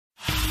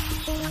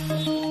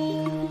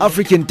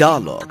African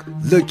Dialogue,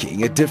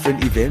 looking at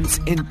different events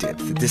in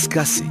depth,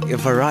 discussing a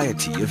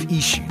variety of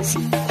issues.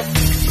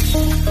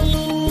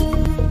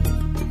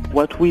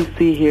 What we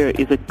see here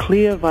is a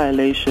clear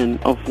violation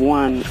of,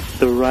 one,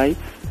 the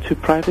rights to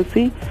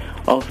privacy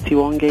of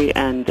Tiwonge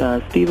and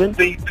Stephen.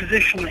 The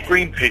position of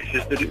Greenpeace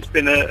is that it's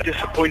been a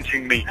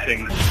disappointing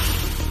meeting.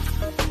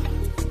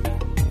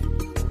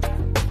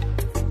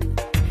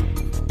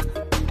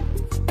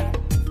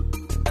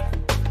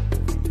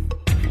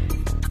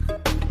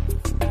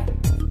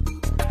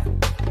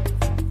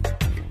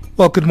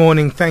 Well, good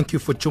morning. Thank you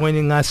for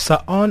joining us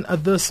on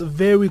this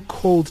very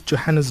cold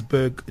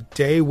Johannesburg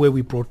day where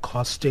we're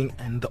broadcasting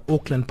in the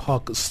Auckland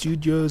Park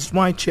studios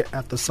right here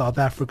at the South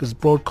Africa's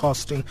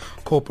Broadcasting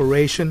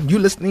Corporation. You're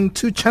listening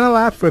to Channel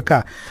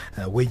Africa,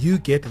 where you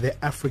get the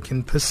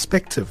African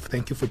perspective.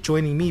 Thank you for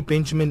joining me,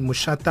 Benjamin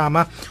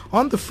Mushatama,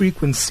 on the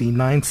frequency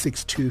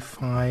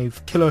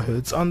 9625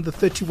 kilohertz on the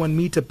 31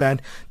 meter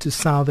band to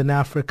Southern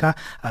Africa.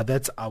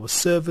 That's our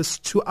service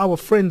to our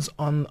friends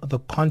on the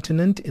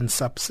continent in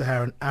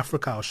sub-Saharan Africa,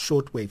 our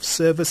shortwave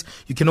service.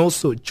 You can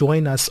also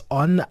join us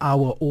on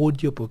our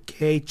audio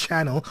bouquet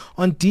channel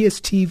on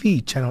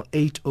DSTV channel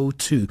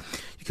 802.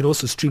 You can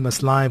also stream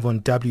us live on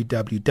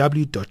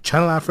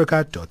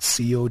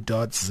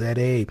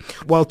www.channelafrica.co.za.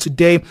 Well,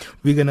 today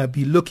we're going to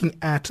be looking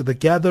at the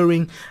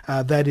gathering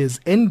that is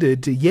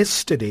ended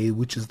yesterday,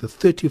 which is the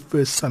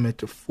 31st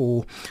summit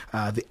for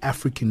the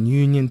African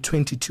Union.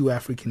 22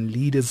 African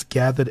leaders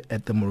gathered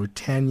at the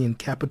Mauritanian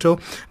capital.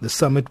 The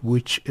summit,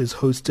 which is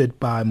hosted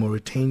by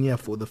Mauritania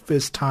for the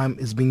first time,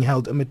 is being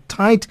held amid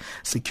tight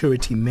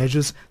security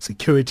measures.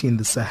 Security in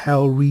the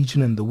Sahel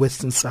region and the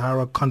Western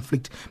Sahara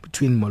conflict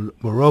between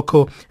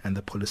Morocco and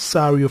the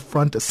Polisario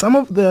Front are some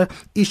of the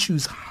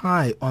issues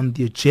high on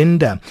the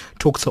agenda.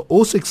 Talks are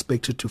also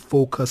expected to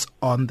focus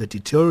on the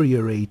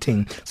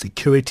deteriorating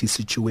security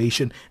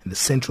situation in the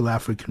Central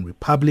African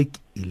Republic,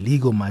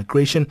 illegal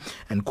migration,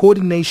 and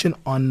coordination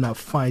on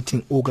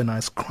fighting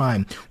organized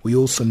crime. We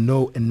also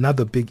know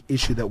another big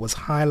issue that was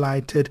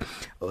highlighted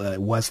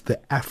was the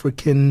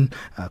African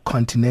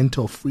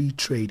Continental Free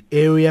Trade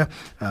Area,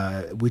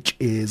 which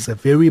is a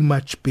very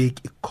much big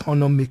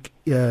economic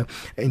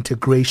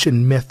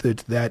integration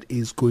method that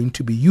is going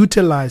to be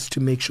utilized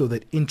to make sure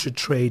that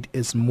intertrade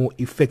is more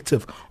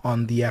effective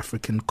on the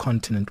African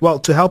continent. Well,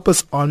 to help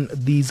us on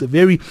these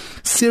very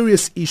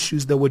serious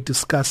issues that were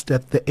discussed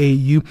at the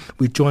AU,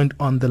 we joined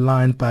on the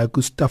line by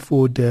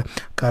Gustavo De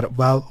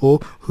Carvalho,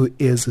 who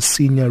is a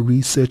senior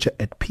researcher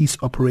at Peace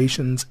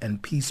Operations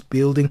and Peace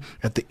Building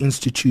at the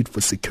Institute for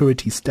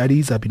Security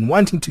Studies. I've been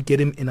wanting to get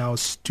him in our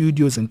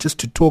studios and just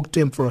to talk to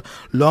him for a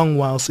long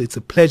while, so it's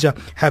a pleasure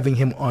having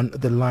him on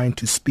the line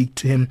to speak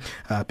to him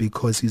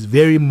because he's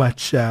very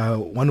much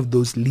one of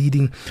those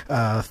leading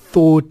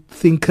thought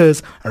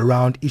thinkers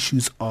around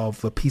issues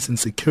of peace and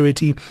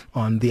security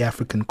on the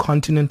African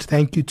continent.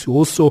 Thank you to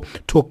also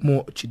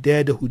Talkmore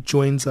Chidede, who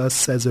joins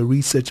us as a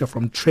researcher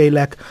from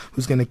Tralac,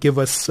 who's going to give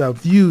us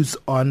views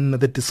on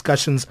the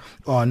discussions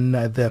on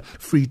the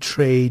free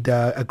trade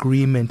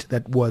agreement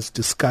that was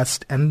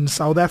discussed, and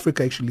South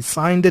Africa actually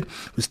signed it.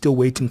 We're still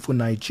waiting for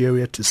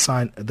Nigeria to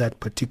sign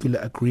that particular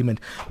agreement.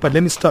 But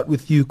let me start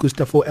with you,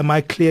 Gustavo. Am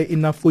I clear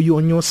enough for you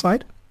on your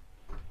side?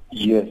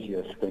 Yes.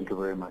 Thank you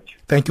very much.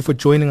 Thank you for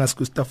joining us,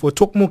 Gustavo.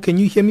 Talk more. Can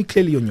you hear me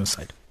clearly on your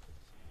side?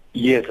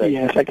 Yes,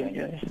 I can.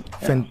 Yes.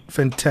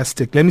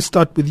 Fantastic. Let me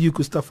start with you,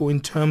 Gustavo, in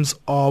terms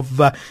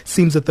of,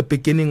 seems at the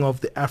beginning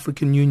of the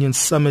African Union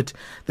Summit,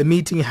 the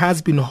meeting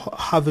has been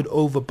hovered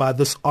over by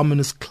this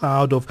ominous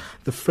cloud of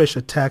the fresh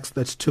attacks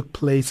that took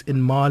place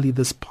in Mali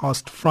this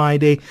past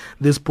Friday.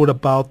 This brought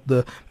about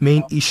the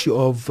main issue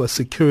of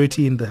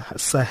security in the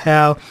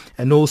Sahel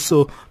and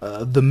also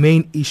the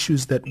main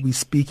issues that we're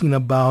speaking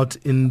about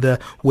in the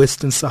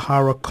Western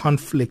Sahara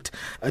conflict.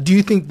 Do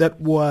you think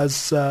that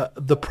was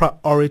the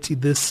priority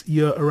this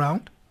year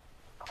around?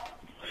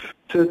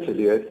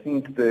 Certainly. I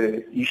think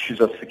the issues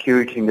of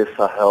security in the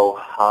Sahel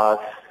has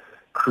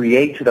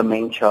created a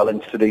main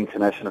challenge to the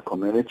international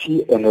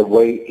community and a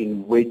way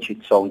in which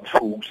its own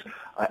troops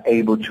are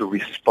able to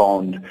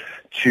respond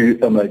to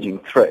emerging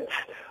threats.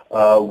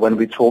 When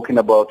we're talking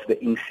about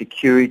the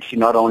insecurity,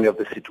 not only of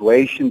the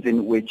situations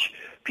in which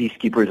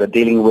peacekeepers are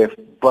dealing with,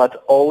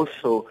 but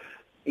also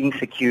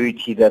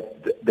insecurity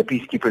that the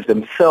peacekeepers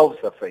themselves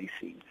are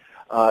facing.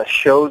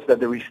 Shows that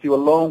there is still a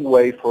long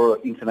way for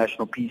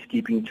international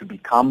peacekeeping to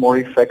become more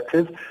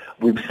effective.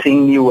 We've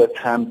seen new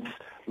attempts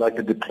like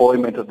the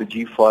deployment of the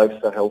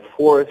G5 Sahel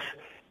force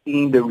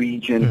in the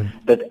region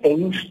that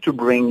aims to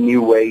bring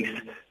new ways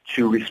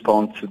to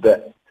respond to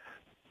that.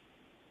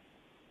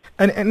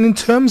 And in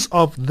terms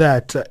of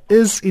that,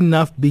 is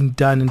enough being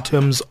done in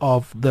terms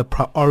of the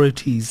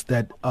priorities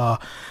that are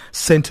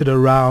centered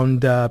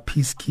around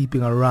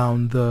peacekeeping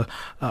around the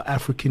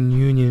African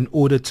Union in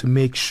order to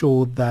make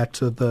sure that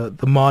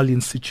the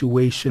Malian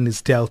situation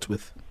is dealt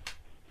with?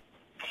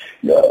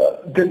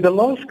 The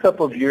last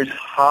couple of years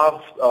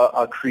have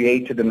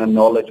created an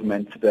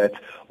acknowledgement that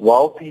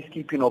while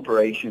peacekeeping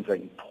operations are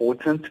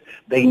important,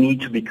 they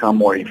need to become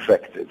more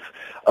effective.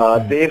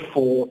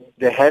 Therefore,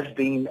 there has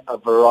been a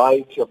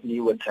variety of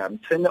new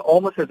attempts, and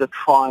almost as a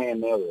try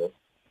and error,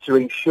 to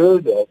ensure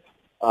that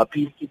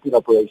peacekeeping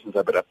operations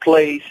are better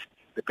placed,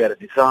 they're better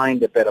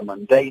designed, they're better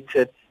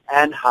mandated,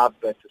 and have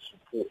better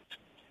support.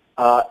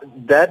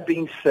 That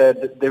being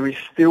said, there is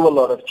still a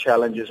lot of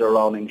challenges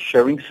around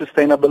ensuring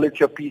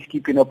sustainability of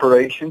peacekeeping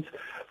operations.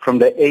 From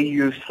the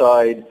AU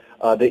side,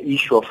 the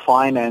issue of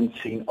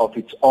financing of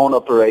its own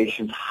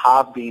operations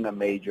have been a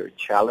major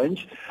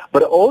challenge.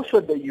 But also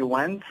the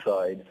UN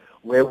side,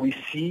 where we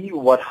see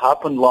what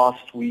happened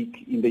last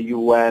week in the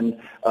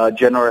UN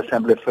General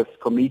Assembly First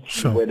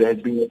Committee, where there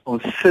has been a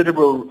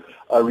considerable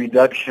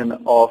reduction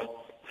of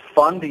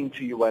funding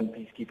to UN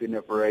peacekeeping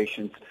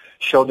operations,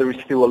 show there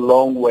is still a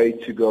long way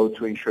to go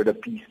to ensure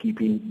that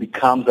peacekeeping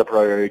becomes a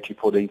priority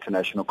for the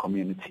international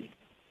community.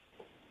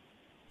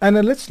 And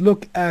let's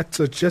look at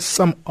just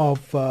some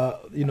of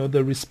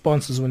the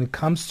responses when it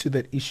comes to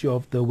that issue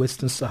of the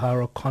Western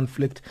Sahara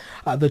conflict.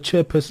 The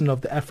chairperson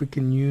of the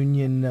African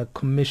Union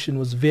Commission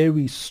was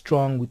very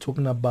strong. We're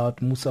talking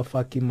about Moussa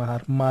Faki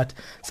Mahamat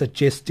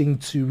suggesting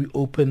to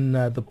reopen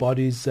the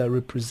bodies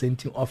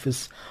representing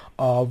office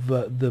of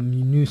the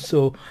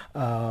MINUSO.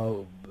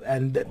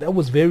 And that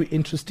was very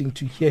interesting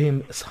to hear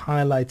him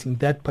highlighting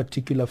that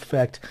particular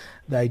fact,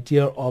 the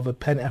idea of a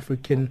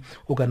Pan-African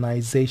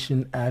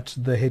organization at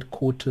the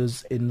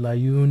headquarters in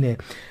Lyaune.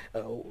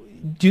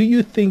 Do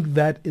you think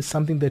that is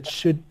something that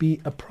should be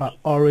a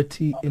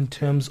priority in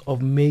terms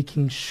of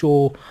making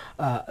sure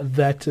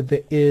that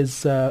there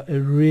is a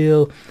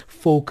real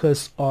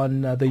focus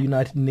on the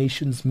United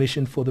Nations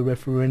mission for the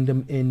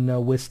referendum in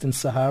Western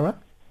Sahara?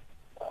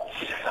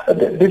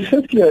 There's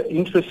certainly an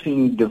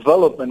interesting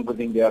development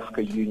within the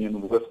African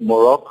Union, with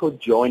Morocco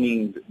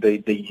joining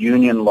the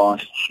Union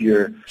last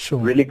year.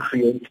 Really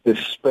creates the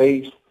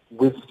space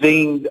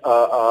within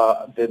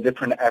the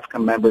different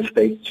African member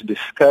states to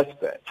discuss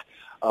that.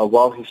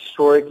 While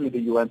historically the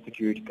UN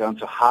Security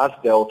Council has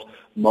dealt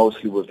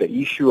mostly with the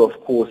issue,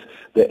 of course,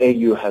 the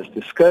AU has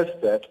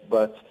discussed that,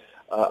 but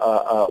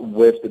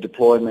with the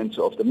deployment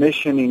of the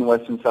mission in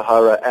Western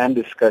Sahara and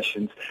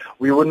discussions,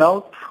 we will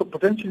now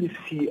potentially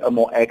see a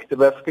more active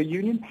African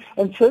Union,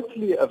 and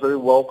certainly a very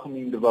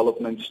welcoming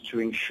development to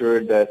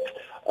ensure that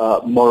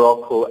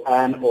Morocco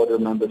and other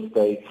member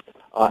states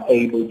are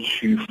able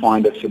to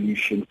find a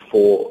solution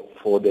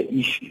for the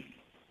issue.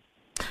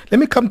 Let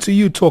me come to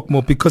you,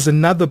 Talkmore, because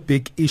another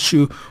big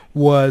issue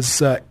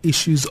was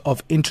issues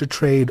of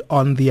intertrade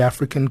on the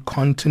African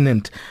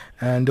continent.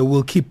 And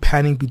we'll keep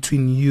panning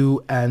between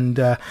you and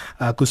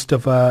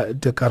Gustavo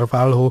De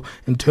Carvalho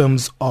in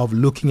terms of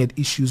looking at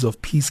issues of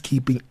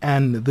peacekeeping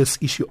and this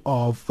issue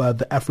of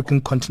the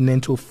African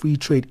Continental Free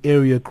Trade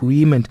Area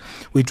Agreement,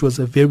 which was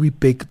a very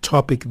big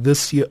topic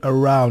this year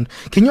around.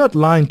 Can you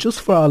outline, just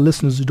for our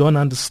listeners who don't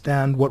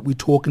understand what we're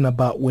talking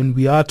about when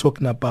we are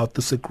talking about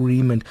this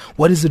agreement,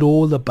 what is it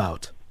all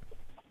about?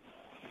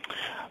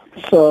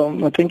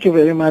 So, thank you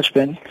very much,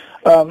 Ben.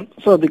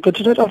 So the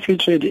Continental Free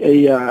Trade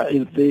Area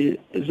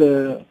is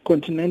a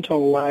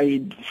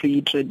continental-wide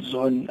free trade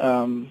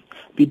zone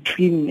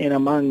between and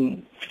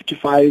among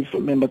 55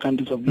 member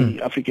countries of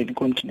the African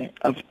continent,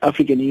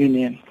 African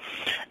Union,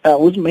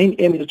 whose main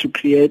aim is to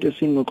create a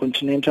single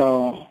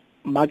continental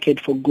market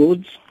for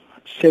goods,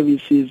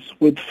 services,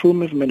 with full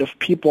movement of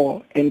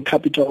people and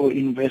capital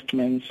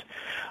investments.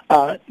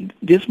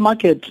 This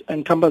market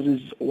encompasses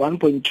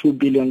 1.2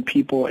 billion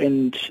people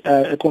and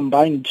a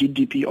combined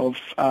GDP of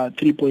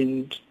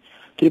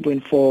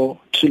 3.4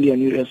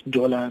 trillion US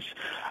dollars.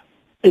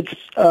 It's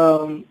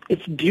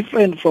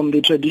different from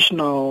the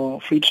traditional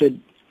free trade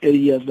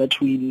areas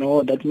that we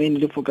know that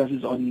mainly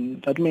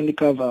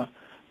cover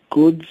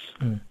goods,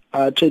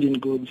 trade in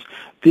goods.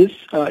 This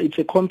it's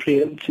a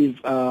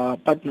comprehensive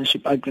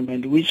partnership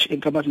agreement which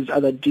encompasses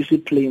other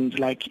disciplines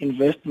like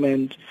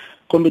investment,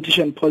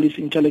 competition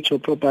policy, intellectual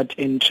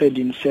property, and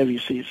trading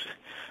services.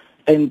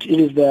 And it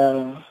is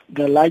the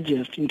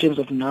largest in terms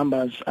of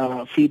numbers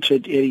free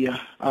trade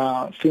area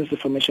since the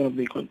formation of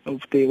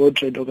the World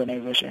Trade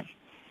Organization.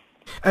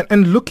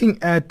 And looking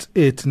at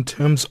it in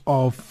terms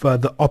of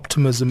the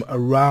optimism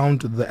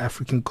around the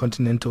African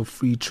Continental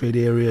Free Trade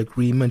Area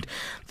Agreement,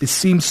 there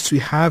seems to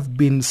have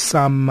been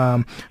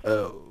some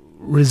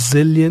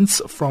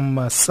resilience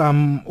from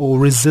some, or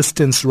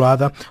resistance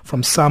rather,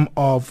 from some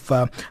of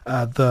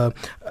the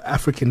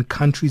African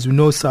countries. We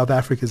know South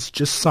Africa has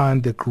just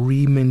signed the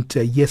agreement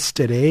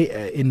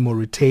yesterday in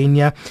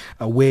Mauritania,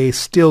 where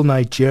still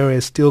Nigeria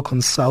is still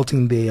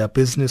consulting their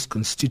business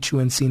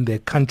constituency in their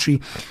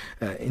country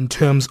in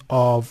terms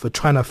of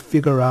trying to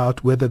figure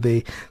out whether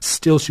they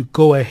still should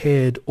go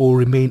ahead or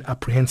remain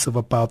apprehensive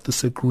about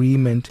this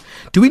agreement.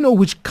 Do we know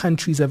which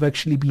countries have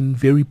actually been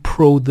very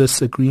pro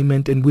this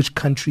agreement and which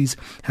countries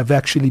have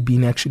actually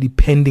been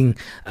pending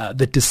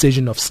the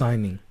decision of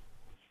signing?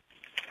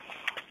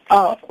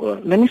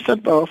 Let me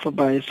start off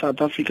by South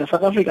Africa.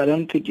 South Africa, I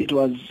don't think it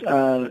was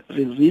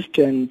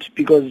resistant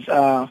because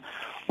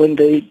during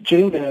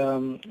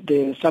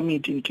the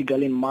summit in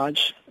Kigali in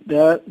March,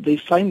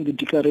 they signed the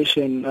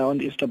declaration on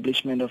the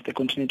establishment of the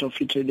Continental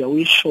Free Trade Area,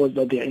 which shows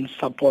that they are in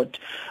support.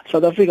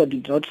 South Africa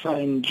did not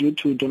sign due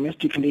to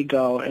domestic,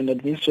 legal, and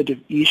administrative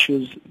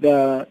issues.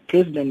 The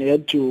president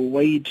had to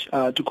wait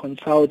to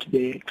consult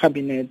the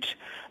cabinet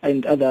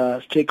and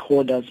other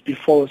stakeholders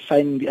before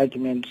signing the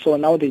agreement. So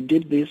now they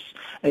did this,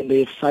 and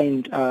they've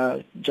signed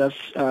just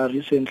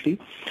recently.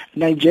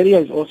 Nigeria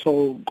is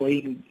also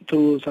going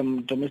through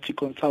some domestic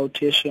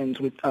consultations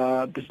with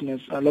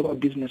local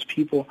business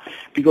people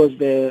because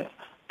they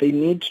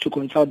need to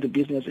consult the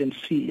business and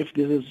see if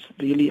this is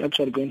really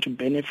actually going to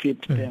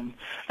benefit them.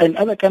 And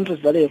other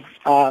countries that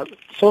have,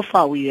 so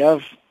far we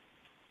have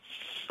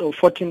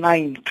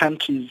 49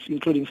 countries,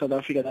 including South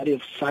Africa, that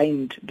have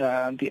signed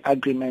the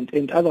agreement,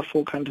 and other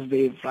 4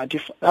 countries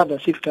other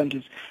 6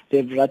 countries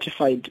they've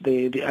ratified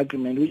the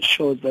agreement, which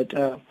shows that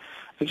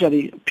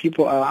actually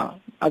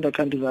other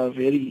countries are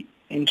very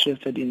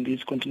interested in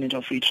this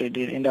continental free trade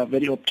and are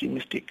very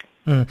optimistic.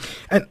 And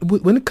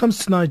when it comes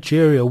to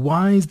Nigeria,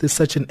 why is there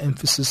such an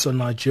emphasis on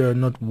Nigeria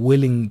not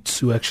willing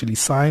to actually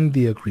sign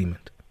the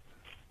agreement?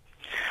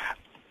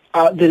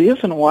 The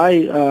reason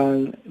why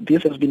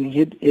this has been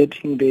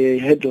hitting the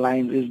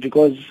headlines is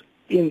because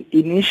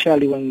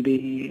initially when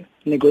the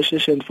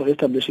negotiations for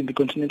establishing the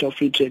Continental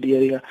Free Trade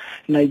Area,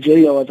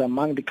 Nigeria was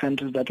among the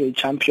countries that were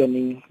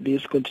championing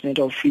this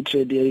Continental Free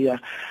Trade Area.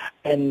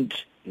 And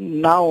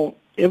now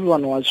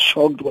everyone was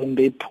shocked when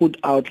they put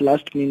out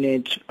last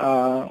minute,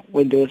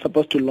 when they were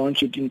supposed to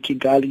launch it in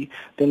Kigali.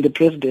 Then the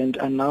president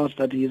announced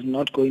that he is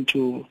not going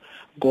to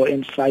go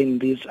and sign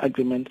this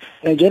agreement.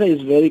 Nigeria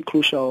is very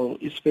crucial,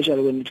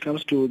 especially when it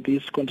comes to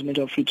this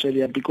Continental Free Trade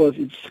Area, because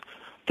it's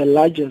the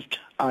largest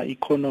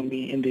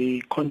economy in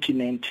the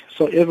continent.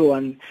 So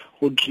everyone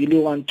would really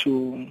want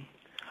to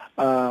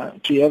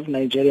have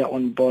Nigeria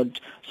on board.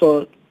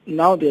 So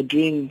now they're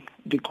doing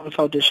the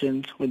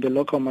consultations with the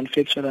local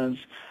manufacturers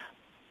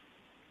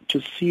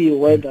to see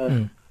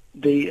whether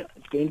there are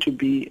going to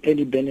be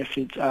any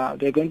benefits.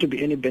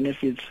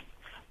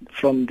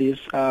 From this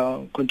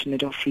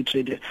continental free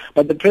trade.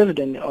 But the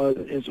president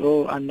has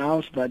all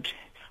announced that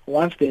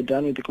once they're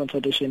done with the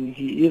consultation,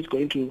 he is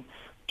going to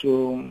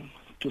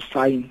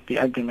sign the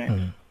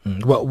agreement.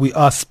 Well, we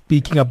are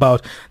speaking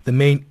about the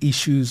main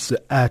issues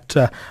at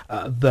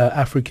the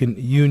African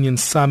Union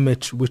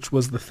Summit, which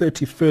was the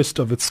 31st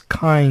of its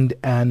kind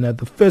and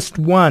the first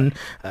one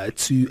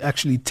to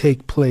actually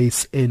take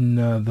place in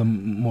the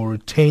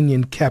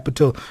Mauritanian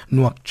capital,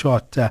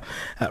 Nouakchott.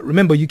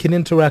 Remember, you can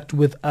interact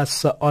with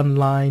us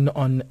online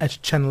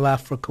at Channel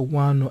Africa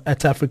 1 or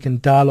at African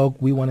Dialogue.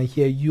 We want to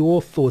hear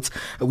your thoughts.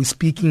 We're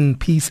speaking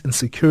peace and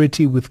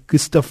security with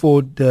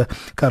Gustavo De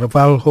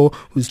Carvalho,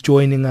 who's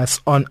joining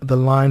us on the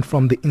line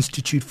from the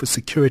Institute for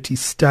Security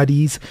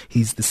Studies.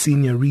 He's the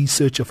senior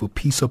researcher for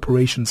peace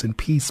operations and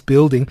peace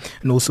building.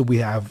 And also we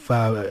have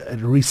a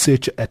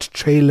researcher at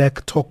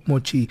Tralac, Talkmore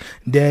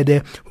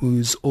Chidede,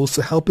 who's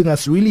also helping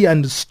us really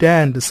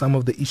understand some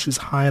of the issues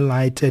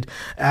highlighted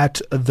at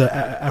the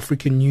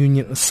African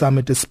Union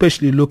Summit,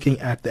 especially looking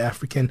at the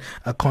African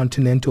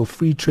Continental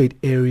Free Trade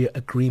Area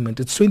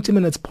Agreement. It's 20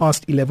 minutes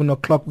past 11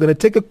 o'clock. We're going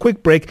to take a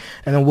quick break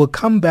and then we'll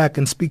come back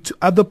and speak to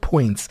other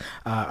points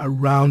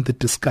around the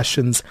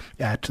discussions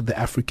at the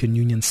African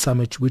Union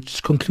Summit,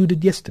 which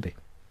concluded yesterday.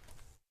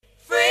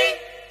 Free,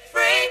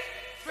 free,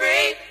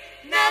 free,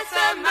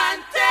 Nelson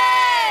Mandela.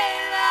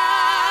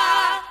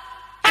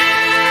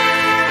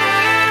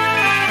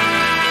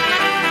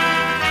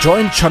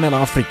 Join Channel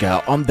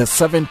Africa on the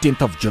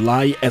 17th of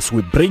July as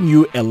we bring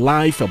you a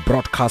live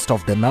broadcast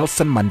of the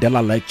Nelson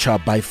Mandela Lecture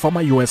by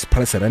former US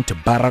President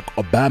Barack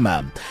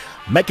Obama.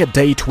 Make a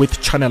date with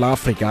Channel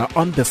Africa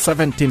on the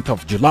 17th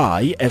of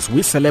July as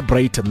we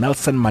celebrate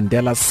Nelson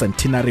Mandela's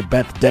centenary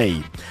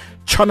birthday.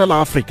 Channel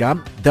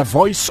Africa, the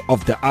voice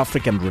of the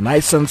African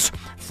Renaissance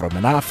from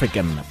an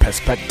African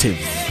perspective.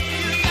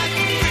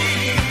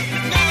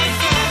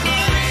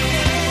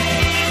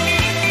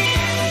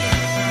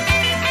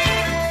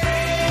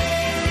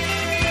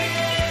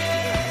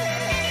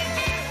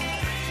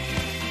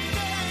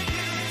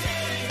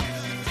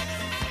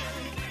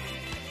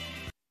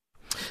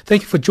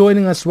 Thank you for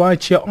joining us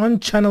right here on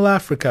Channel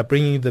Africa,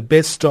 bringing you the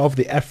best of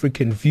the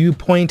African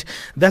viewpoint.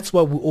 That's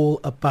what we're all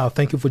about.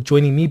 Thank you for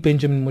joining me,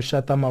 Benjamin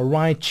Mushatama,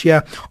 right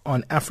here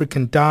on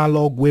African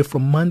Dialogue, where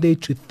from Monday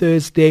to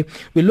Thursday,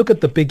 we look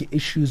at the big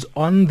issues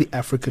on the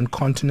African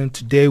continent.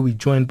 Today, we're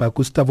joined by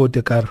Gustavo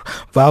De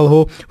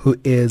Carvalho, who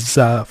is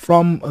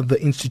from the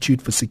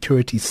Institute for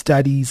Security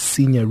Studies,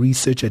 senior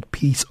researcher at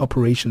Peace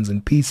Operations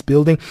and Peace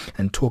Building,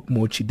 and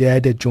Talkmore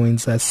Chidede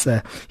joins us.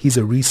 He's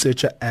a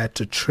researcher at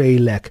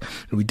Tralac.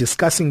 We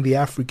discussing the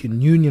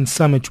African Union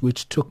Summit,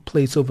 which took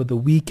place over the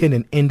weekend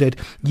and ended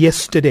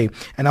yesterday.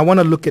 And I want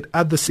to look at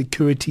other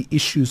security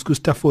issues,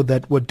 Gustavo,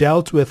 that were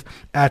dealt with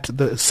at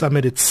the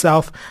summit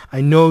itself.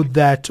 I know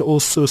that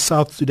also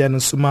South Sudan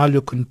and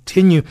Somalia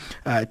continue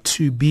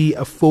to be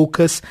a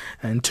focus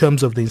in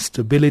terms of the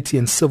instability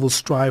and civil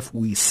strife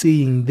we're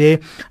seeing there.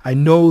 I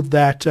know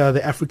that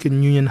the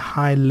African Union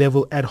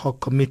High-Level Ad Hoc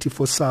Committee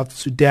for South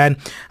Sudan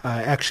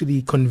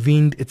actually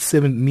convened its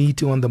 7th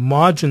meeting on the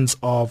margins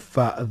of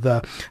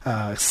the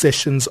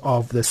sessions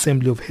of the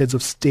Assembly of Heads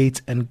of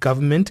State and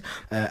Government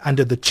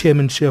under the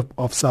chairmanship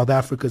of South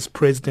Africa's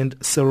President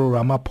Cyril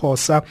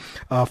Ramaphosa.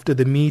 After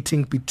the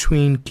meeting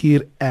between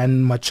Kiir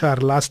and Machar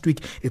last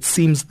week, it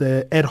seems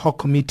the ad hoc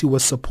committee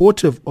was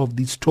supportive of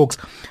these talks,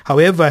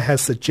 however,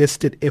 has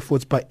suggested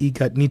efforts by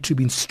IGAD need to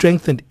be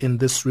strengthened in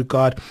this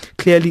regard.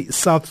 Clearly,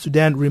 South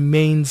Sudan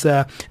remains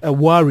a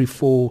worry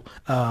for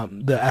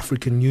the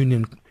African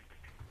Union.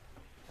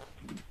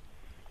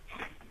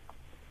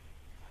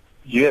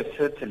 Yes,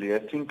 certainly. I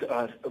think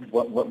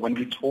when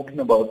we're talking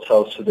about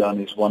South Sudan,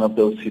 it's one of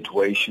those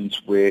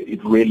situations where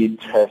it really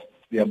tests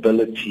the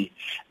ability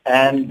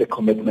and the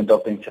commitment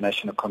of the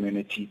international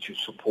community to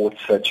support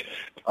such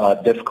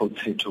difficult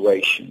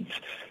situations.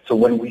 So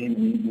when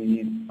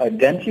we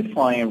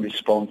identify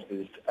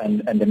responses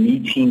and the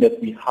meeting that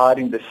we had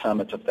in the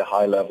summit of the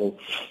high-level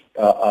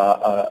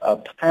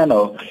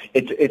panel,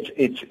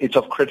 it's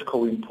of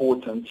critical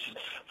importance.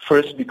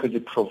 First, because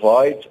it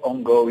provides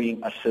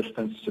ongoing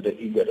assistance to the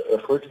IGAD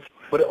effort,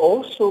 but it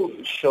also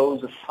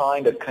shows a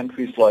sign that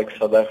countries like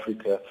South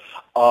Africa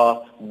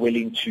are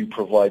willing to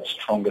provide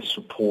stronger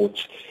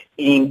support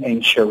in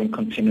ensuring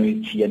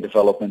continuity and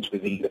development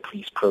within the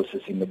peace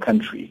process in the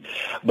country.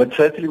 But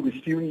certainly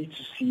we still need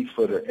to see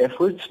further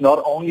efforts,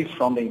 not only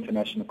from the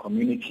international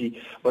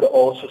community, but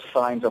also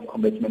signs of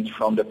commitment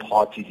from the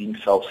parties in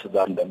South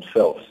Sudan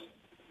themselves.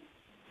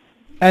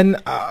 And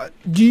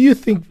do you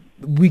think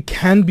we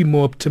can be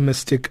more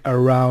optimistic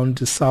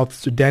around South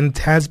Sudan? It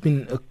has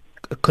been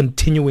a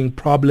continuing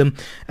problem,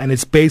 and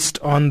it's based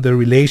on the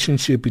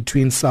relationship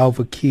between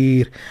Salva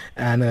Kiir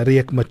and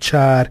Riek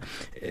Machar.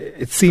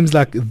 It seems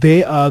like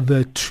they are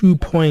the 2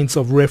 points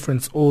of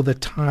reference all the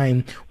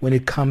time when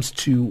it comes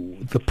to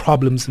the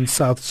problems in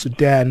South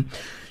Sudan.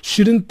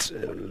 Shouldn't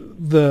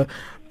the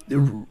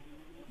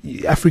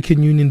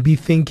African Union be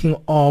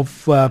thinking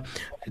of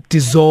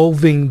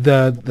dissolving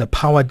the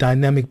power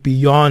dynamic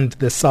beyond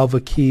the Salva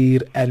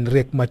Kiir and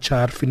Riek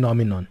Machar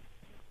phenomenon?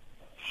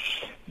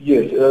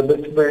 Yes,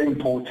 that's a very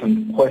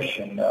important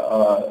question.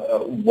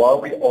 While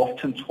we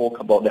often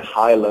talk about the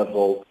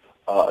high-level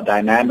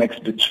dynamics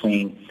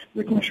between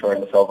Riek Machar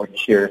and Salva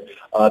Kiir,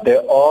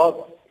 there are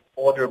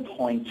other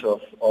points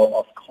of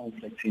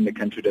conflict in the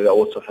country that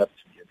also have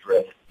to be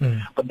addressed.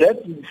 But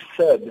that being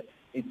said,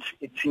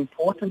 it's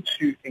important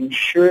to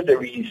ensure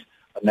there is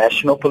a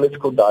national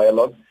political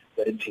dialogue,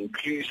 that it's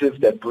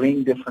inclusive, that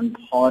bring different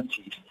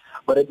parties,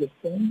 but at the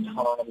same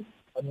time,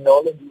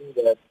 acknowledging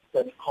that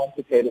such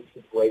complicated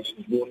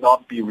situations will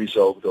not be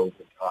resolved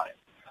over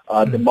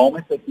time. The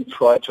moment that we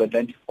try to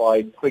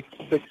identify quick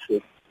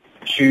fixes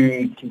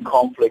to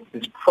conflict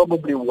is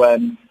probably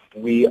when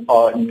we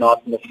are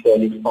not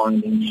necessarily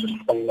finding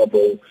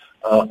sustainable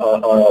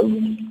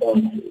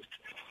responses.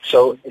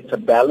 So it's a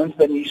balance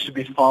that needs to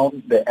be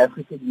found. The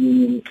African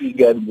Union,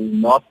 IGAD, will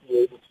not be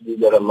able to do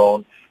that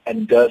alone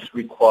and does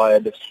require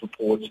the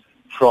support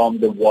from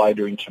the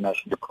wider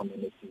international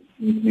community,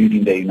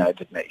 including the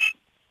United Nations.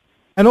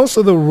 And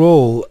also the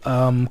role,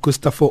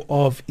 Gustavo,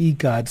 of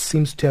IGAD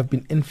seems to have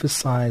been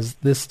emphasized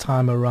this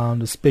time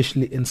around,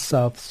 especially in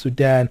South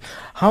Sudan.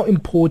 How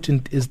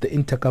important is the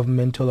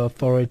Intergovernmental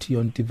Authority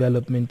on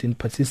Development in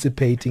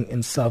participating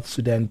in South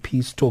Sudan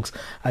peace talks?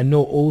 I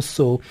know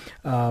also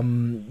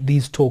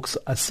these talks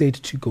are said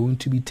to going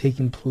to be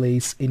taking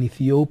place in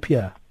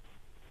Ethiopia.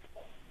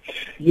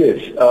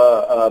 Yes,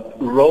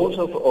 roles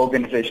of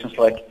organizations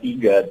like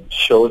IGAD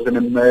shows an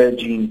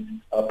emerging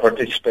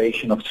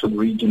participation of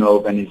sub-regional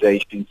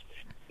organizations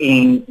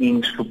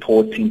in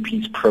supporting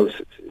peace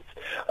processes.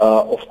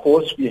 Of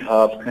course, we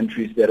have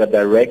countries that are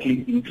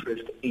directly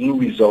interested in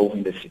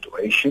resolving the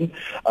situation.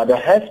 There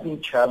has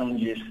been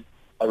challenges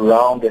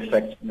around the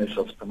effectiveness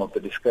of some of the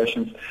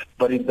discussions,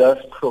 but it does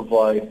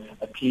provide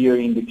a clear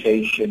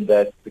indication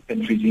that the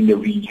countries in the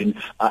region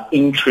are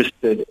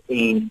interested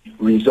in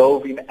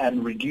resolving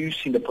and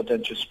reducing the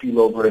potential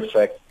spillover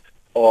effect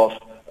of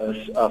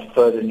a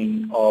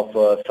furthering of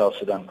South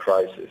Sudan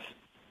crisis.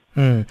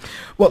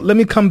 Well, let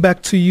me come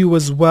back to you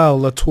as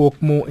well,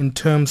 talk more in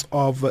terms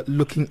of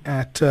looking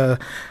at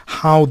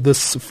how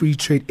this free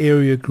trade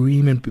area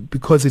agreement,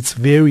 because it's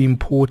very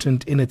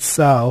important in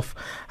itself,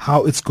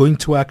 how it's going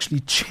to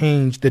actually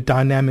change the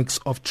dynamics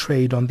of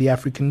trade on the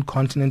African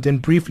continent.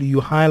 And briefly,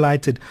 you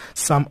highlighted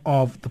some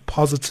of the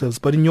positives,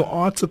 but in your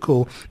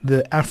article,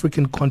 the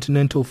African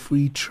Continental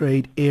Free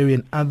Trade Area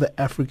and other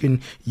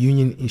African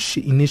Union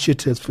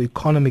initiatives for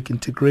economic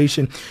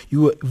integration,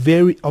 you were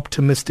very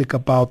optimistic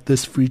about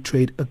this free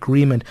trade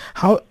agreement.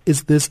 How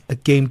is this a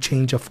game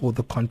changer for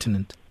the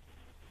continent?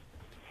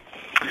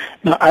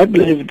 Now, I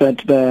believe that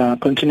the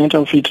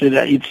Continental Free Trade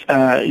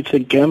it's a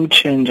game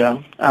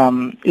changer.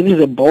 It is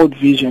a bold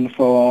vision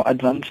for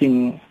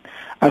advancing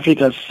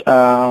Africa's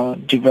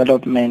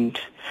development.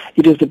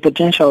 It has the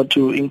potential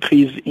to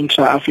increase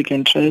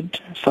intra-African trade,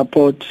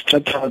 support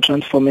structural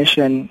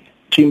transformation,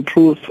 to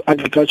improve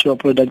agricultural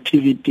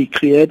productivity,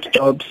 create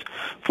jobs,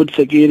 food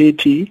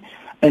security,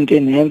 and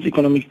enhance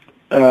economic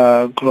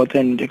growth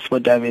and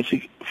export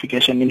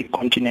diversification in the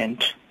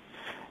continent.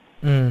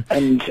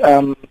 And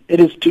it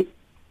is to...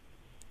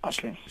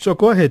 Okay. So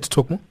go ahead,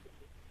 Talkmore.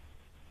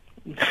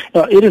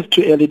 It is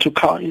too early to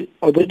count,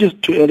 although it is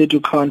too early to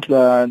count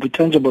the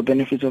tangible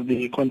benefits of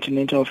the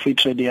continental free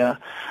trade here.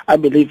 I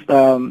believe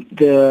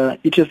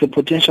it has the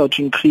potential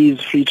to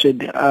increase free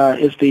trade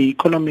as the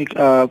Economic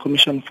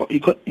Commission for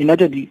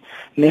United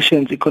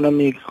Nations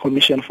Economic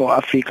Commission for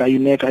Africa,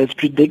 UNECA, has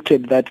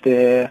predicted that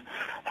the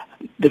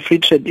free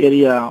trade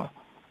area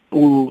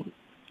will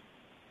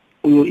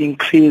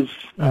increase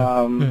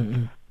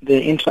the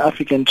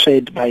intra-African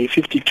trade by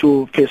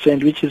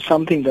 52%, which is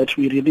something that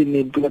we really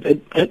need, because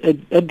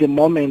at the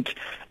moment,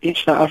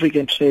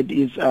 intra-African trade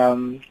is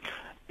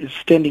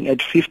standing at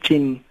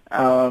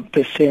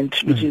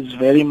 15%, which is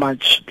very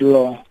much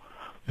low.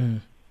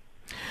 And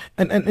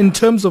in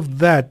terms of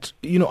that,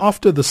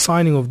 after the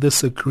signing of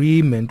this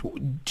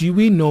agreement, do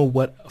we know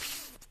what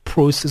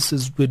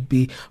processes would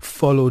be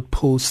followed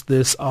post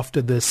this,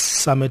 after this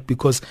summit?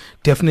 Because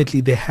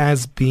definitely there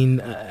has been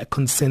a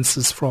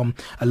consensus from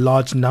a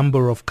large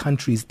number of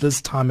countries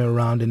this time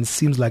around, and it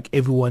seems like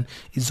everyone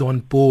is on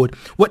board.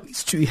 What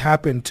needs to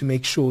happen to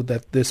make sure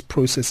that this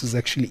process is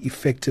actually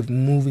effective,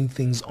 moving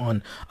things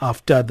on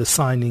after the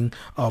signing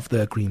of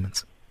the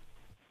agreements?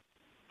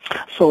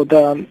 So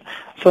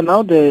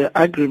now the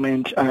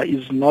agreement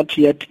is not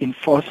yet in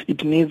force.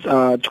 It needs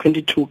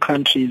 22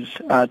 countries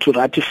to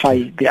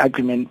ratify the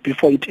agreement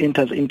before it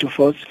enters into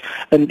force.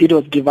 And it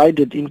was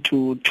divided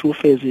into two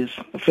phases.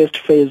 The first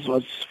phase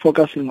was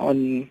focusing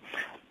on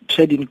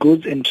trade in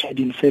goods and trade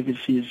in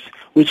services,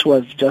 which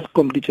was just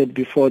completed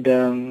before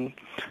the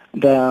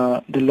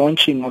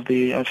launching of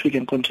the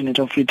African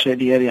Continental Free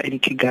Trade Area in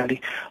Kigali.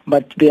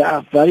 But there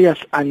are various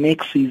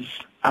annexes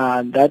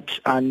that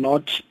are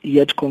not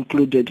yet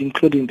concluded,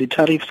 including the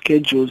tariff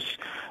schedules,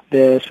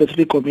 the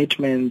specific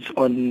commitments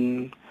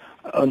on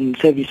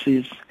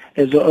services,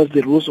 as well as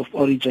the rules of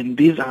origin.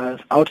 These are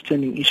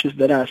outstanding issues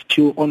that are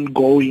still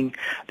ongoing.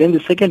 Then the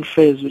second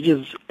phase, which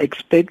is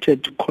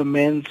expected to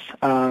commence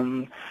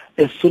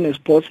as soon as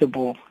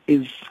possible,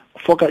 is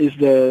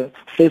the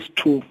phase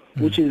 2,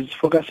 which is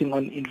focusing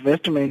on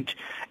investment,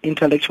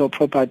 intellectual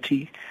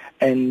property,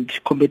 and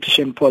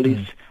competition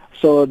policy.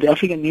 So the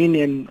African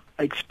Union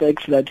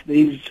expects that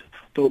these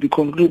will be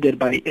concluded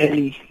by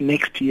early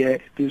next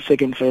year, the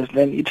second phase.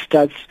 Then it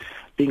starts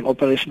being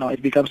operational.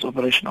 It becomes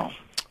operational.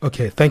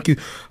 Okay, thank you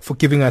for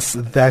giving us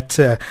that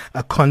a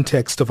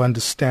context of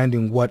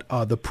understanding what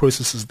are the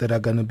processes that are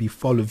going to be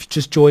followed.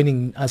 Just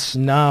joining us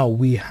now,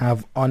 we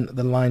have on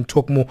the line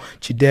Talkmore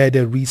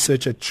Chidede,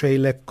 researcher at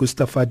Tralac,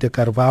 Gustavo De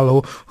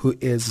Carvalho, who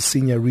is a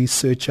senior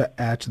researcher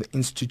at the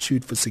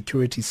Institute for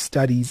Security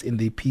Studies in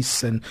the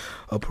Peace and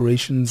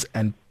Operations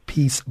and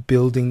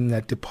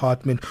Peacebuilding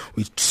Department.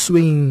 We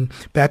swing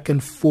back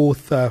and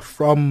forth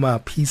from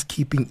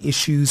peacekeeping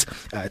issues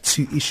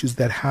to issues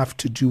that have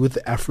to do with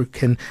the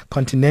African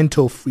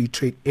Continental Free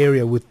Trade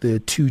Area, with the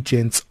two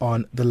gents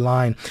on the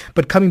line.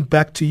 But coming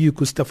back to you,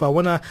 Gustavo, I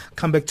want to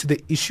come back to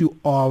the issue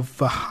of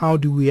how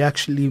do we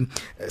actually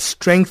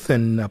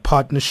strengthen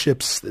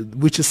partnerships,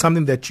 which is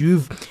something that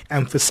you've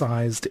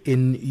emphasized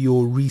in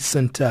your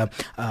recent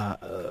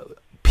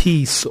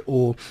piece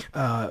or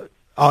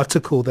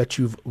article that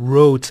you've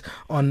wrote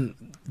on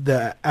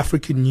the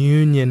African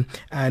Union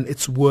and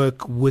its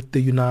work with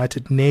the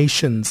United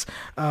Nations.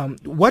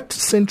 What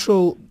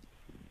central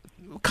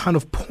kind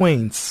of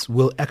points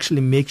will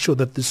actually make sure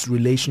that this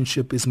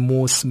relationship is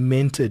more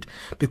cemented?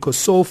 Because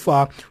so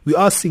far we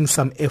are seeing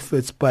some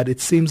efforts, but it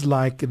seems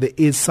like there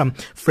is some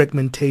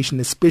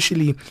fragmentation,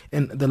 especially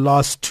in the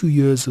last 2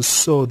 years or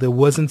so. There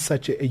wasn't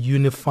such a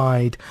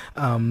unified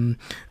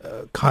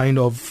kind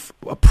of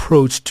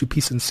approach to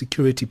peace and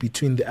security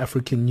between the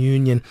African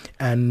Union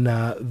and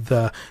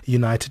the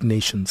United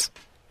Nations.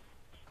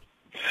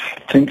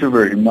 Thank you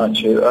very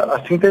much. I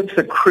think that's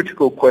a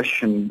critical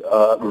question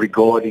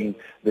regarding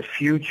the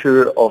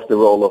future of the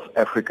role of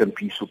African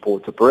peace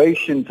support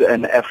operations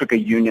and African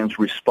Union's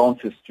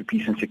responses to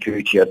peace and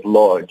security at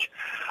large.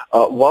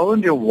 While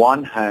on the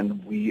one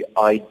hand, we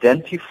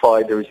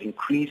identify there is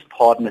increased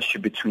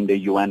partnership between the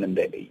UN and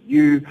the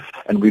AU,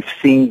 and we've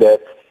seen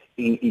that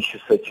in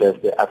issues such as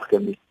the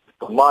African mission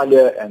to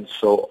Somalia and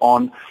so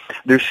on,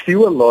 there's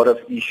still a lot of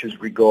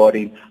issues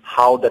regarding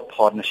how that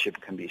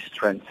partnership can be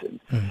strengthened.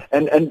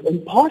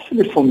 And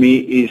partially for me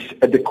is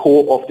at the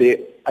core of the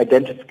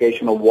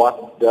identification of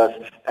what does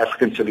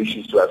African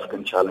solutions to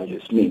African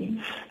challenges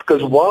mean.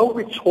 Because while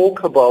we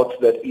talk about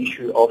that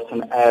issue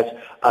often as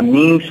a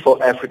means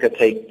for Africa to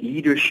take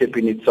leadership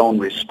in its own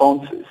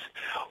responses,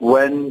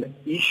 when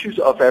issues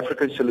of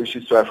African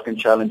solutions to African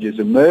challenges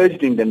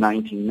emerged in the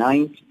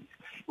 1990s,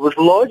 it was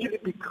largely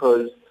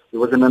because there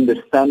was an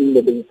understanding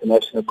that the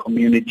international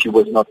community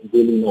was not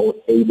willing or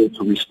able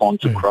to respond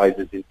to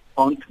crises in the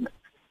continent.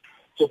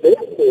 So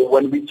therefore,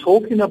 when we're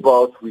talking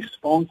about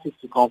responses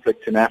to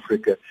conflicts in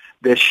Africa,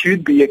 there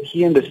should be a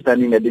key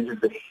understanding that this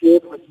is a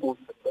shared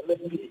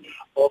responsibility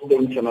of the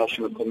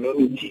international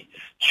community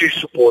to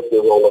support the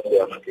role of the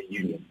African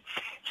Union.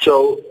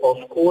 So,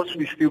 of course,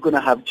 we're still going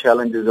to have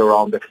challenges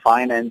around the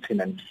financing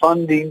and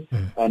funding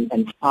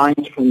and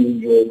times from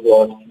New York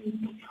last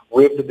week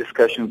with the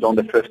discussions on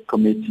the first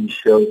committee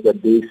shows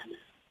that these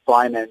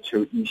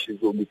financial issues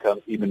will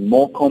become even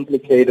more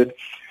complicated.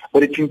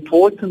 But it's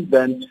important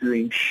then to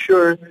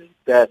ensure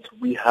that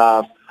we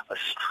have a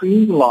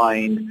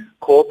streamlined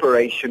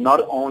cooperation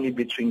not only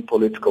between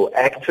political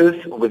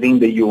actors within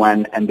the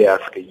UN and the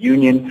African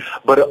Union,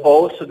 but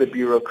also the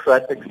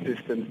bureaucratic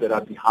systems that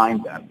are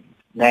behind them,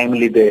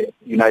 namely the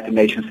United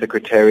Nations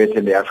Secretariat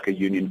and the African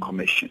Union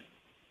Commission.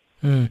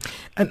 And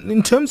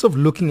in terms of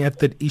looking at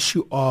that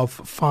issue of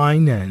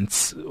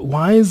finance,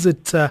 why is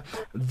it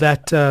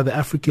that the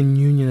African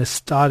Union is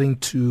starting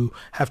to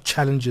have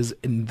challenges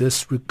in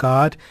this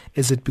regard?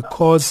 Is it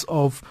because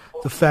of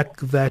the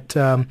fact that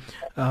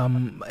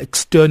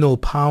external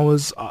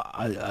powers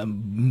are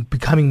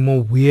becoming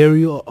more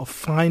wary of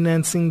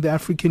financing the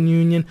African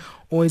Union?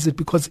 Or is it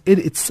because it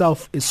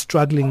itself is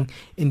struggling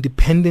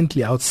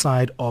independently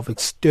outside of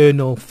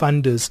external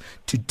funders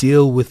to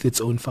deal with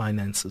its own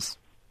finances?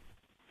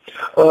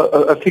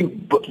 I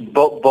think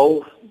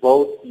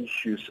both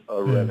issues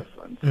are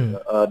relevant.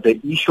 The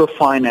issue of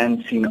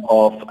financing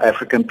of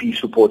African peace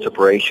support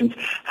operations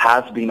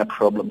has been a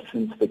problem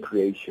since the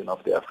creation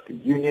of the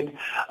African Union.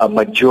 A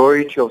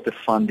majority of the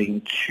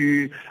funding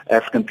to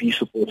African peace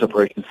support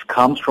operations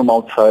comes from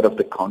outside of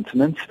the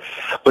continent.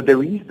 But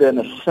there is then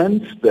a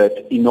sense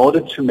that in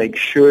order to make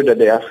sure that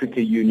the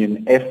African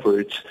Union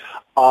efforts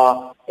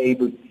are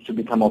able to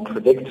become more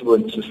predictable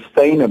and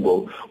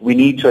sustainable, we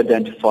need to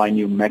identify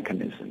new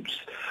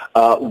mechanisms.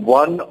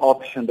 One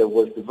option that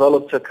was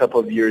developed a couple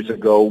of years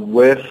ago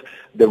with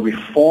the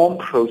reform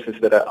process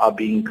that are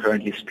being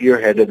currently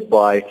spearheaded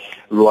by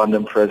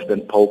Rwandan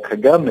President Paul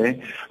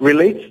Kagame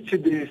relates to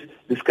these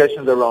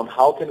discussions around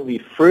how can we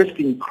first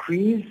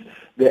increase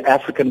the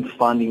African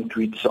funding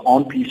to its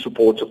own peace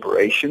support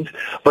operations,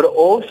 but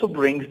also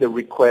brings the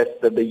request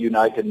that the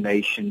United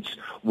Nations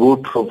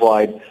would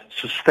provide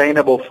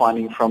sustainable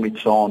funding from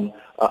its own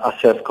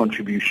assessed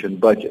contribution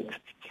budget.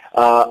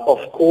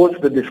 Of course,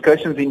 the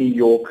discussions in New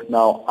York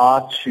now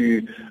are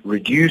to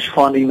reduce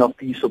funding of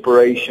peace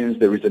operations.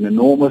 There is an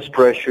enormous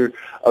pressure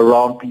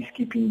around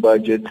peacekeeping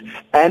budgets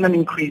and an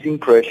increasing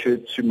pressure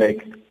to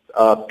make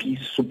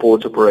peace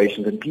support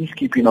operations and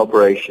peacekeeping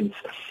operations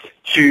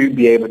to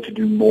be able to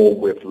do more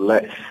with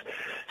less.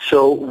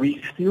 So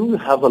we still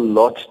have a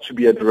lot to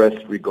be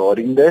addressed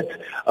regarding that.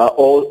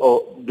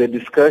 All the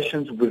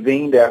discussions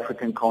within the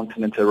African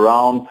continent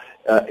around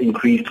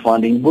increased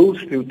funding will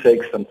still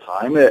take some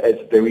time as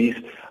there is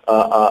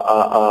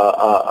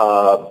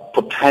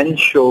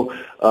potential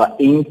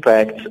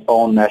impact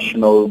on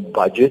national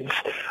budgets.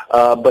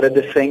 But at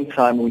the same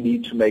time, we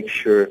need to make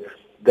sure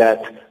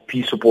that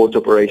peace support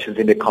operations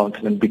in the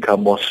continent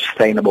become more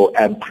sustainable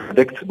and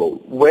predictable,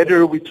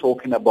 whether we're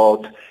talking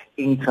about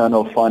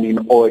internal funding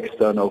or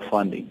external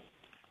funding.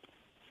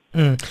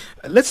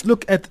 Let's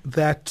look at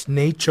that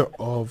nature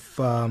of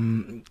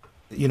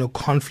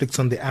conflicts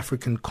on the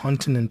African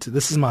continent.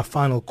 This is my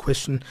final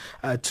question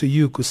to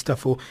you,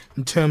 Gustavo.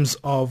 In terms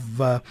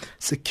of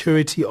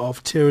security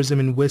of terrorism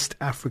in West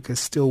Africa,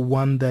 still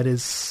one that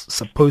is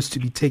supposed to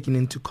be taken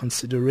into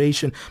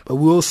consideration. But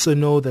we also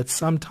know that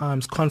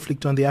sometimes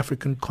conflict on the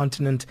African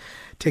continent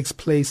takes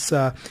place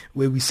where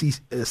we see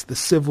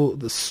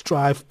the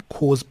strife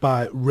caused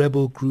by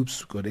rebel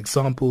groups. We've got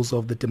examples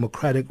of the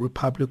Democratic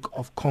Republic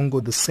of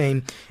Congo, the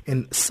same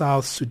in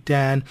South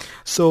Sudan.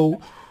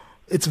 So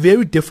it's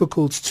very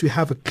difficult to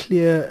have a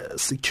clear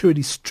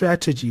security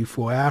strategy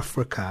for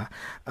Africa.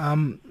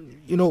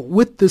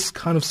 With this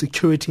kind of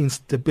security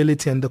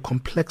instability and the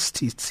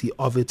complexity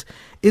of it,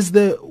 is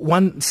there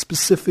one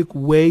specific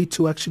way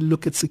to actually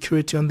look at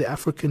security on the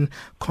African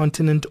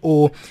continent,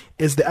 or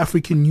is the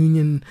African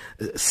Union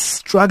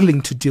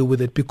struggling to deal with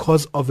it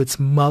because of its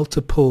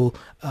multiple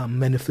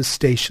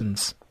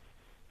manifestations?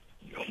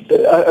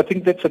 I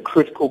think that's a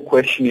critical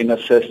question in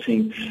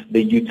assessing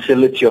the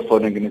utility of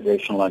an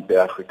organization like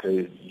the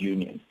African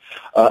Union.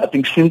 I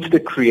think since the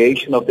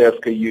creation of the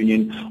African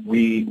Union,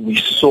 we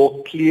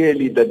saw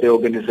clearly that the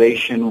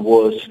organization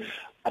was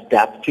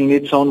adapting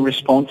its own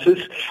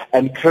responses,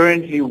 and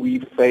currently we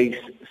face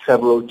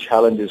several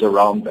challenges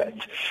around that.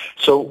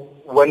 So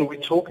when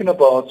we're talking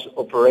about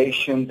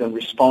operations and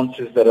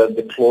responses that are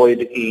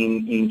deployed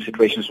in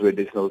situations where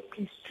there's no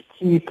peace to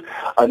keep,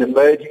 and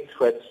emerging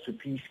threats to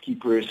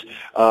peacekeepers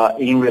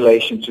in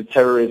relation to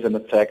terrorism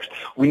attacks,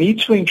 we need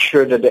to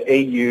ensure that the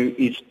AU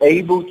is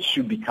able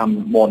to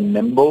become more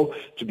nimble,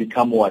 to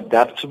become more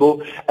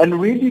adaptable,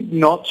 and really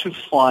not to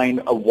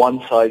find a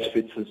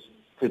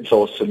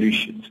one-size-fits-all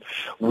solutions.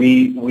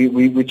 We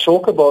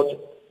talk about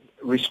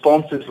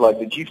responses like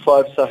the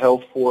G5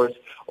 Sahel Force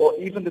or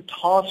even the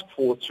task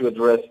force to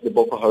address the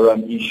Boko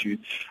Haram issue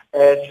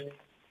as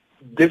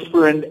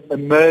different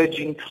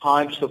emerging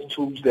types of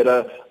tools that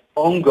are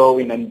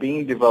ongoing and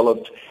being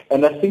developed.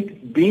 And I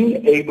think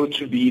being able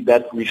to be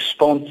that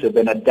responsive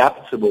and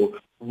adaptable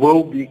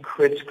will be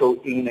critical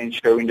in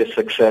ensuring the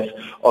success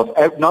of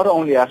not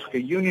only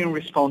African Union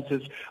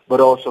responses, but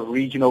also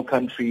regional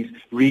countries,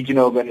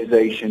 regional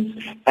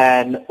organizations,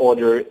 and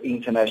other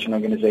international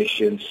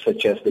organizations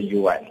such as the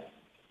UN.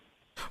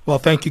 Well,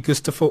 thank you,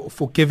 Gustavo,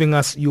 for giving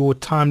us your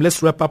time.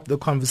 Let's wrap up the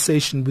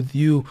conversation with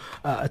you,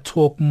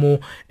 talk more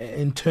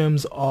in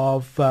terms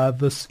of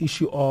this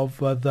issue of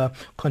the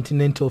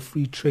Continental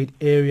Free Trade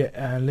Area.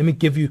 Let me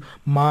give you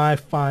my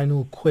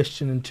final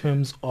question in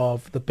terms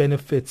of the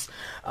benefits.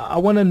 I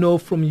want to know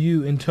from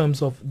you in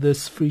terms of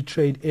this free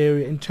trade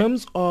area, in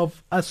terms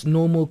of us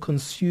normal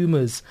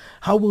consumers,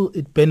 how will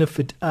it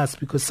benefit us?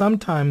 Because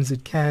sometimes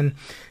it can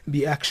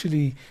be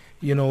actually,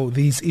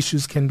 these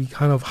issues can be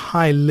kind of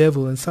high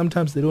level and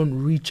sometimes they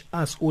don't reach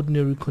us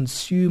ordinary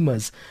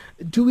consumers.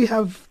 Do we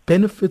have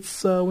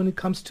benefits when it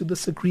comes to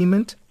this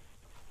agreement?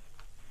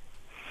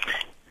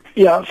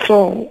 Yeah,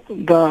 so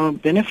the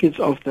benefits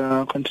of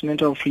the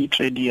Continental Free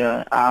Trade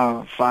here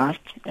are vast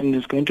and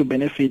it's going to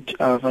benefit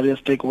various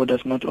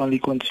stakeholders, not only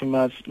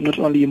consumers, not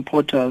only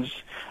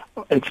importers,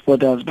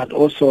 exporters, but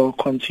also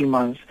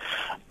consumers.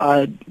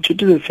 Due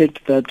to the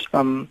fact that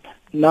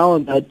now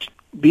that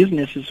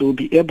businesses will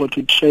be able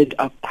to trade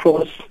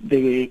across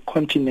the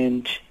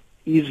continent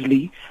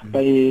easily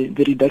by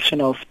the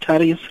reduction of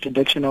tariffs,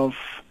 reduction of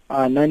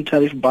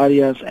non-tariff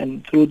barriers,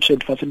 and through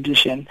trade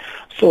facilitation.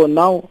 So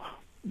now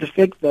the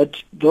fact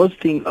that those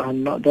things are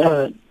not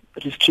that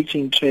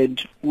restricting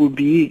trade will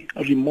be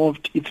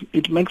removed.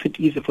 It makes it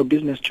easier for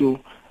business to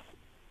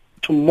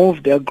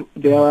move their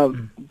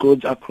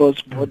goods across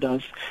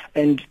borders,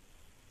 and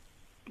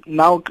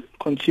now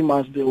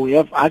consumers, they will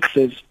have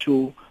access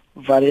to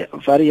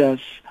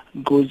various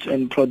goods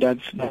and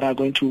products that are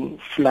going to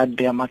flood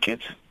their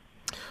markets.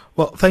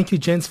 Well, thank you,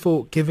 gents,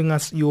 for giving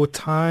us your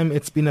time.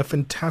 It's been a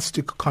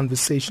fantastic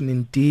conversation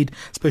indeed,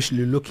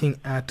 especially looking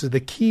at the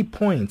key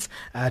points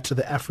at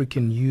the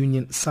African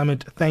Union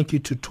Summit. Thank you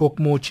to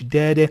Talkmore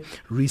Chidede,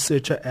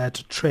 researcher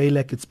at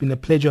Tralac. It's been a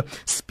pleasure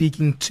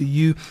speaking to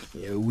you,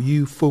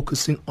 you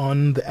focusing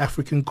on the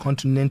African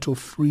Continental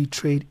Free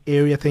Trade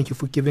Area. Thank you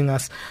for giving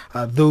us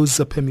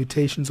those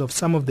permutations of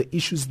some of the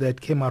issues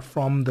that came out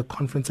from the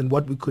conference and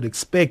what we could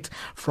expect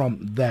from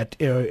that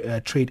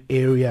trade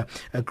area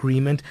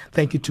agreement.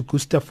 Thank you to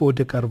Gustavo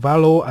De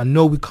Carvalho. I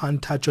know we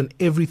can't touch on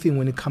everything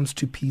when it comes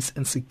to peace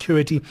and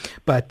security,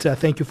 but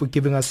thank you for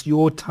giving us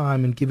your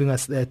time and giving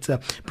us that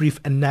brief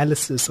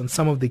analysis on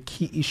some of the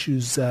key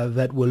issues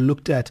that were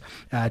looked at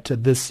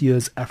this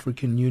year's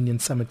African Union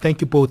Summit.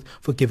 Thank you both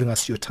for giving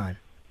us your time.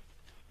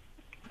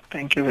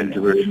 Thank you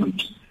very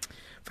much.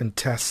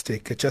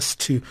 Fantastic. Just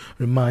to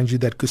remind you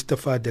that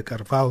Gustavo De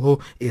Carvalho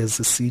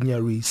is a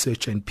senior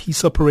researcher in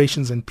peace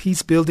operations and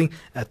peace building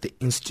at the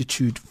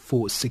Institute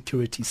for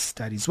Security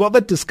Studies. Well,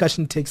 that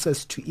discussion takes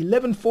us to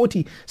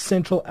 11:40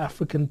 Central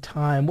African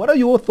time. What are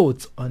your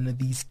thoughts on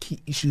these key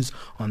issues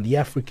on the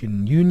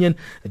African Union?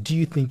 Do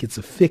you think it's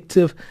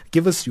effective?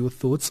 Give us your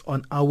thoughts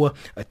on our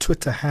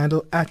Twitter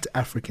handle at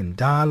African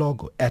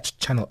Dialogue or at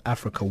Channel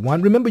Africa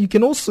 1. Remember, you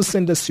can also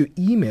send us your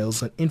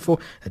emails on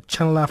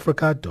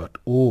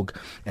info@channelafrica.org.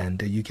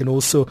 And you can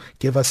also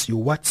give us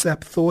your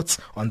WhatsApp thoughts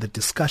on the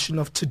discussion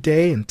of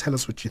today and tell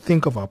us what you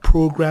think of our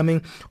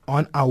programming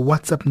on our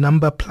WhatsApp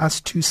number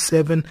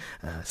 +27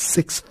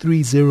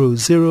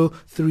 6300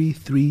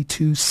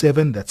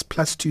 3327. That's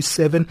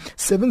 +27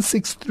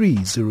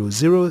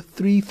 76300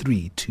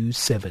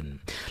 3327.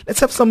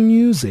 Let's have some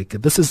music.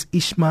 This is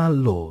Ishmael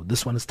Law.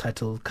 This one is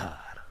titled Car.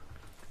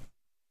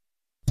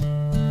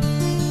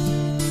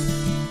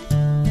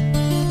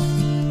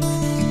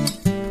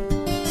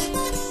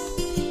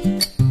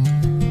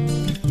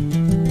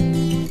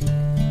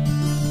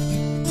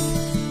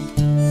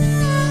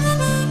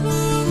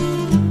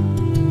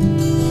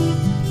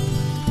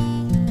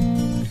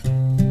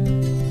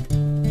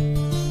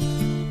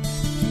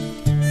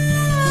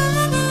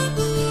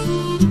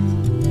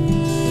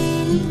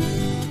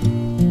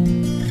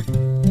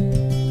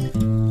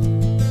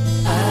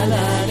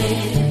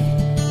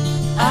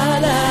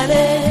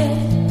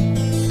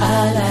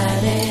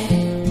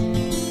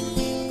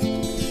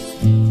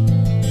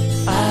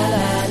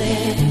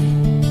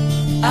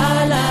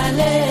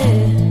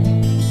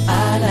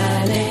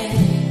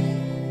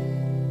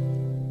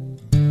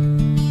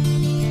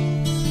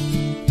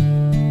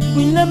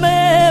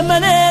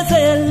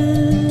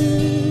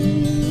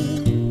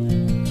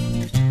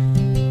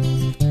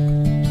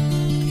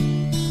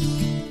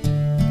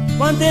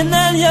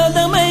 Mantenan yaw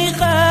damay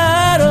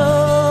xaaro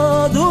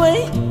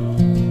duway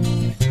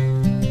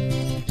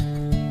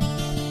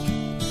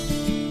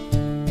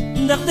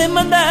ndaxte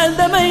man daal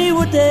damay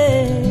wute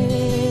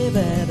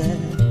baba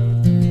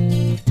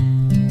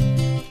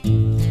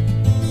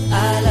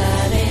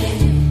alale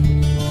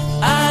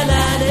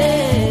alale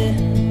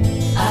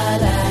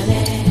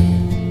alale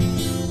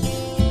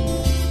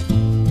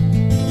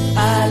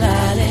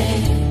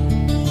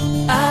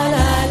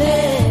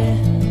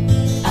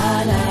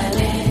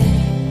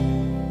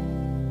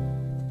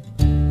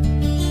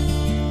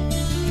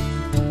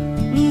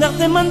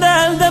ndaxte man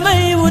daal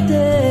damay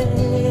wute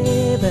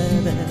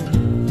bébé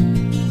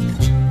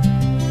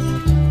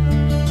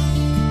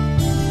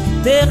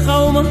te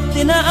xawma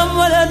dina am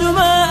wala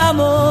duma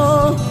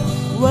amoo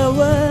waaw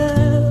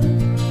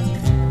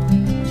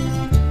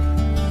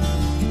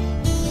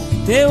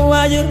te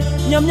waajur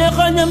ñoom ñooy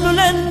xool ñoom lu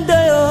leen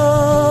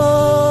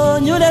doyoo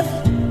ñu def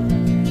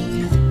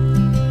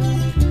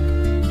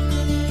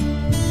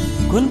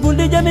kon bul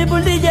di jami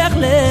bul di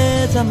jaaxle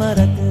sama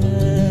rakk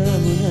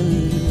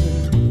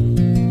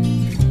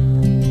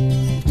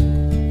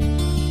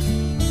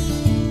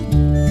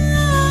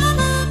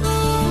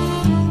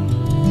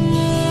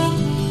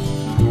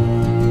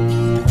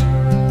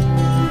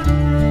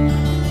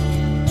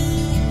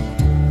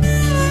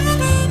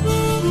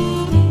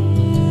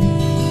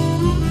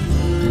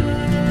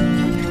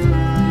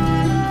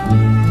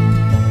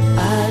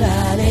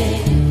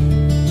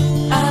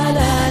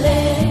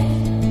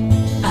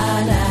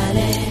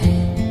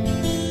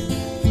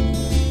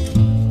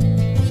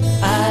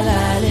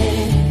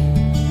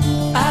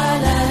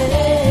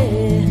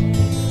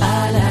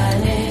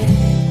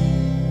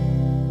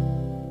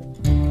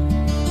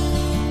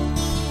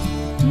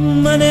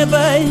mane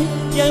bay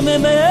yang me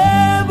me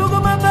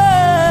buguma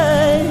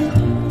bay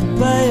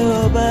bay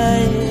oh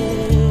bay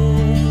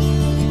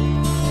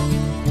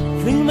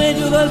fing me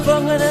dugal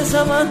fongane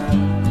sama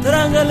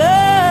terangale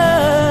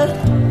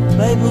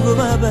bay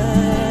buguma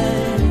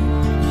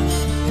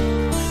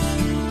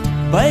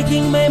bay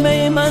king me me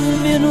man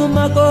binu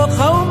mako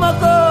khaw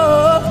mako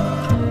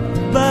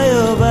bay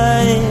oh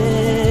bay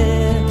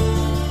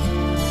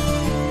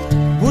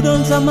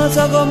budon sama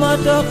sago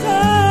matoka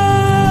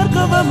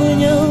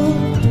kabamunyo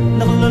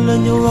nakulala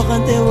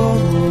wakante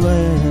wowe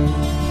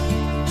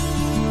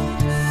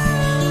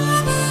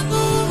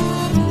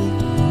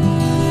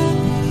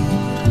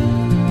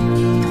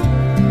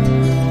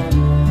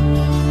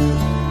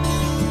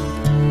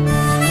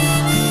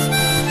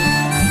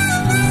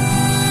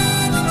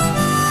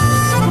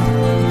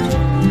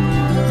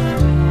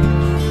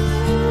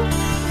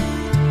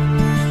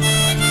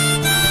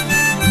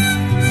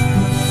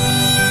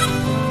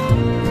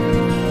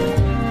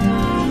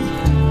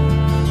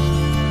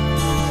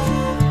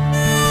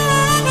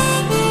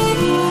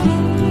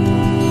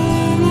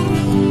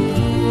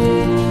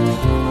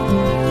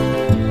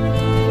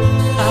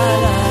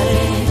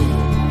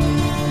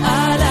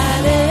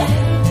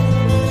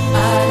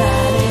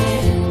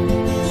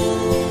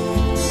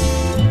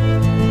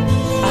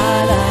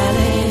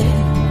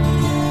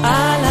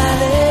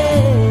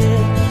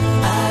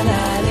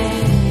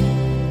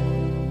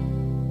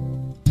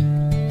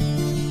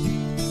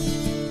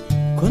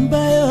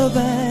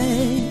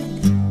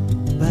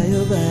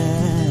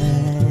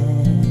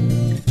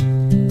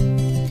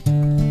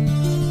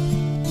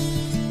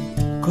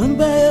Kon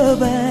bye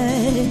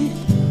bye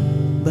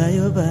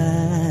bye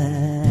bye